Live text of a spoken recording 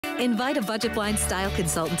Invite a Budget Blinds style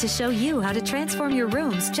consultant to show you how to transform your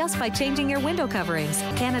rooms just by changing your window coverings.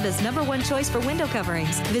 Canada's #1 choice for window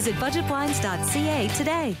coverings. Visit budgetblinds.ca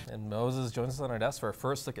today. And Moses joins us on our desk for our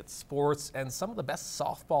first look at sports, and some of the best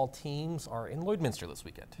softball teams are in Lloydminster this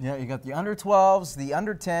weekend. Yeah, you got the under-12s, the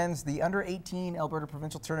under-10s, the under-18 Alberta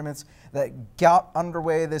provincial tournaments that got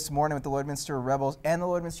underway this morning with the Lloydminster Rebels and the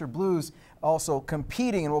Lloydminster Blues also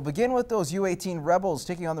competing. And we'll begin with those U18 Rebels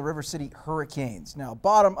taking on the River City Hurricanes. Now,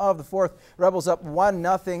 bottom of the fourth, Rebels up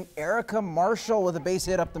 1-0. Erica Marshall with a base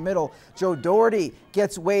hit up the middle. Joe Doherty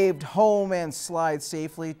gets waved home and slides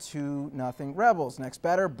safely, 2-0 Rebels. Next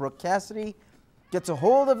batter, Brooke Cassidy gets a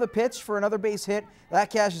hold of the pitch for another base hit. That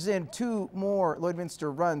cashes in 2 more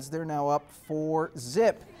Lloydminster runs. They're now up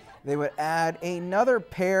 4-zip. They would add another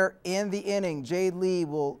pair in the inning. Jade Lee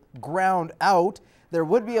will ground out. There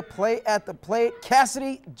would be a play at the plate.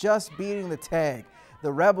 Cassidy just beating the tag.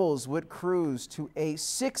 The Rebels would cruise to a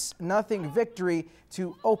 6-0 victory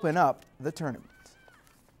to open up the tournament.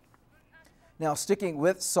 Now, sticking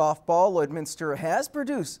with softball, Lloydminster has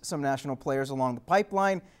produced some national players along the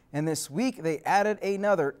pipeline, and this week they added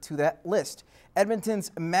another to that list.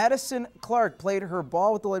 Edmonton's Madison Clarke played her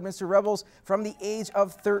ball with the Lloydminster Rebels from the age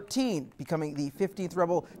of 13, becoming the 15th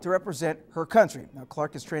Rebel to represent her country. Now,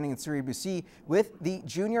 Clarke is training in Surrey, BC with the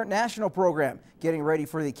Junior National Program, getting ready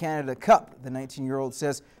for the Canada Cup. The 19-year-old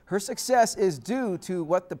says her success is due to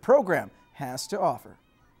what the program has to offer.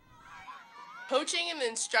 Coaching and the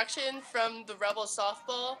instruction from the Rebels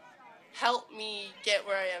softball helped me get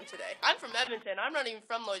where I am today. I'm from Edmonton. I'm not even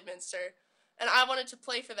from Lloydminster. And I wanted to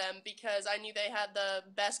play for them because I knew they had the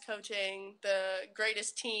best coaching, the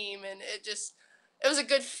greatest team, and it was a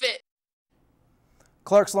good fit.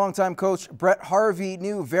 Clarke's longtime coach, Brett Harvey,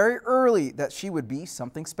 knew very early that she would be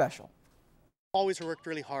something special. Always worked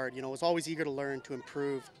really hard, was always eager to learn, to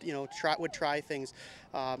improve, would try things,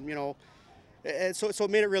 So it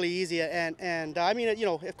made it really easy, and I mean,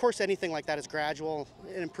 of course anything like that is gradual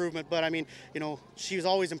improvement, but I mean, she was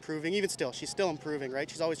always improving, even still, she's still improving, right?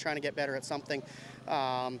 She's always trying to get better at something,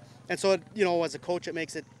 and so, as a coach, it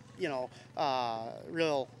makes it,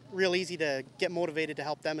 real easy to get motivated to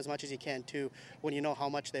help them as much as you can too, when you know how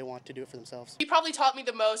much they want to do it for themselves. He probably taught me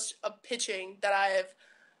the most of pitching that I have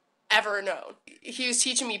ever known. He was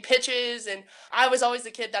teaching me pitches, and I was always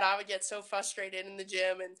the kid that I would get so frustrated in the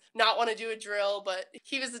gym and not want to do a drill, but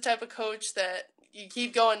he was the type of coach that you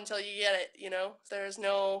keep going until you get it, There's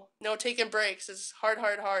no taking breaks. It's hard.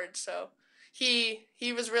 So he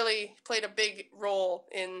was really played a big role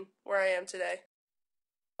in where I am today.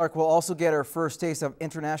 Clarke will also get her first taste of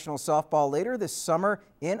international softball later this summer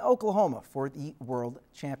in Oklahoma for the World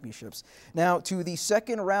Championships. Now to the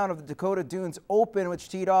second round of the Dakota Dunes Open, which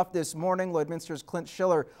teed off this morning. Lloydminster's Clint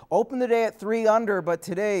Schiller opened the day at 3 under, but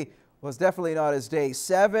today was definitely not his day.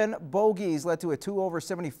 7 bogeys led to a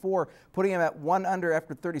 2/74, putting him at 1 under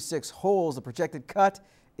after 36 holes. The projected cut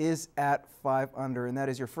is at 5 under, and that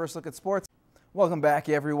is your first look at sports. Welcome back,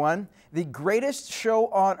 everyone. The greatest show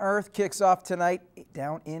on earth kicks off tonight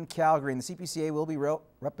down in Calgary, and the CPCA will be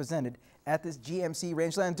represented at this GMC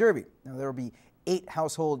Rangeland Derby. Now, there will be 8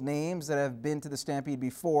 household names that have been to the Stampede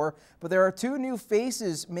before, but there are 2 new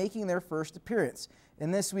faces making their first appearance.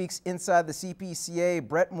 In this week's Inside the CPCA,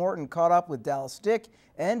 Brett Morton caught up with Dallas Dick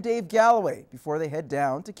and Dave Galloway before they head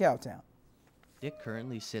down to Cowtown. Dick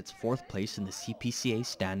currently sits 4th place in the CPCA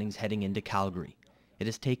standings heading into Calgary. It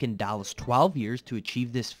has taken Dallas 12 years to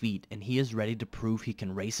achieve this feat, and he is ready to prove he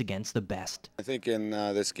can race against the best. I think in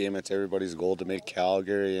this game it's everybody's goal to make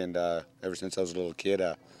Calgary, and ever since I was a little kid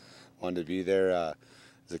I wanted to be there.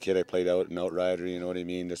 As a kid I played out an outrider, you know what I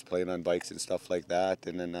mean, just playing on bikes and stuff like that,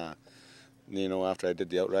 and then after I did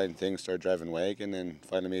the outriding thing, started driving wagon, and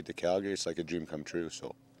finally made it to Calgary. It's like a dream come true.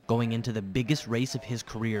 So going into the biggest race of his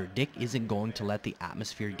career, Dick isn't going to let the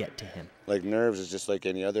atmosphere get to him. Like nerves is just like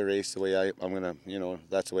any other race. The way I'm gonna,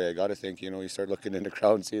 that's the way I got to think. You start looking in the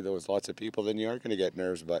crowd and see there's lots of people, then you aren't gonna get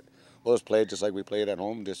nerves. But we'll just play it just like we play it at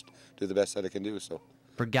home. Just do the best that I can do. So.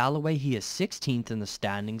 For Galloway, he is 16th in the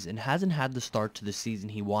standings and hasn't had the start to the season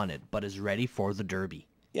he wanted, but is ready for the Derby.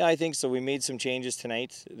 Yeah, I think so. We made some changes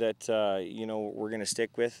tonight that we're going to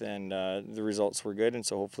stick with, and the results were good, and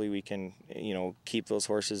so hopefully we can keep those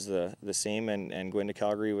horses the same and go into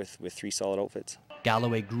Calgary with 3 solid outfits.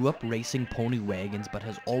 Galloway grew up racing pony wagons, but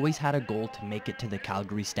has always had a goal to make it to the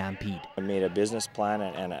Calgary Stampede. I made a business plan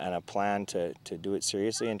and a plan to do it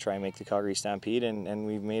seriously and try and make the Calgary Stampede, and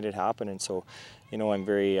we've made it happen, and so I'm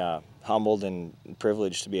very humbled and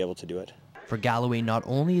privileged to be able to do it. For Galloway, not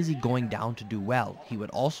only is he going down to do well, he would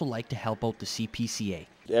also like to help out the CPCA.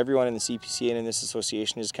 everyone in the CPCA and in this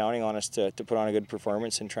association is counting on us to put on a good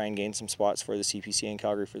performance and try and gain some spots for the CPCA in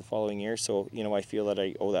Calgary for the following year. So, you know, I feel that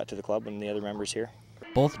I owe that to the club and the other members here.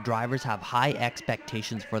 Both drivers have high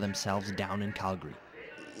expectations for themselves down in Calgary.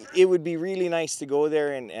 It would be really nice to go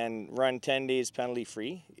there and run 10 days penalty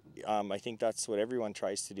free. I think that's what everyone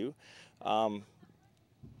tries to do.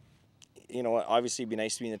 You know, obviously it'd be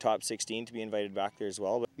nice to be in the top 16 to be invited back there as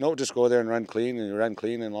well. But no, just go there and run clean, and you run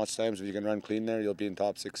clean, and lots of times if you can run clean there, you'll be in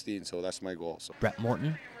top 16, so that's my goal. So. Brett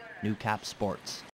Morton, Newcap Sports.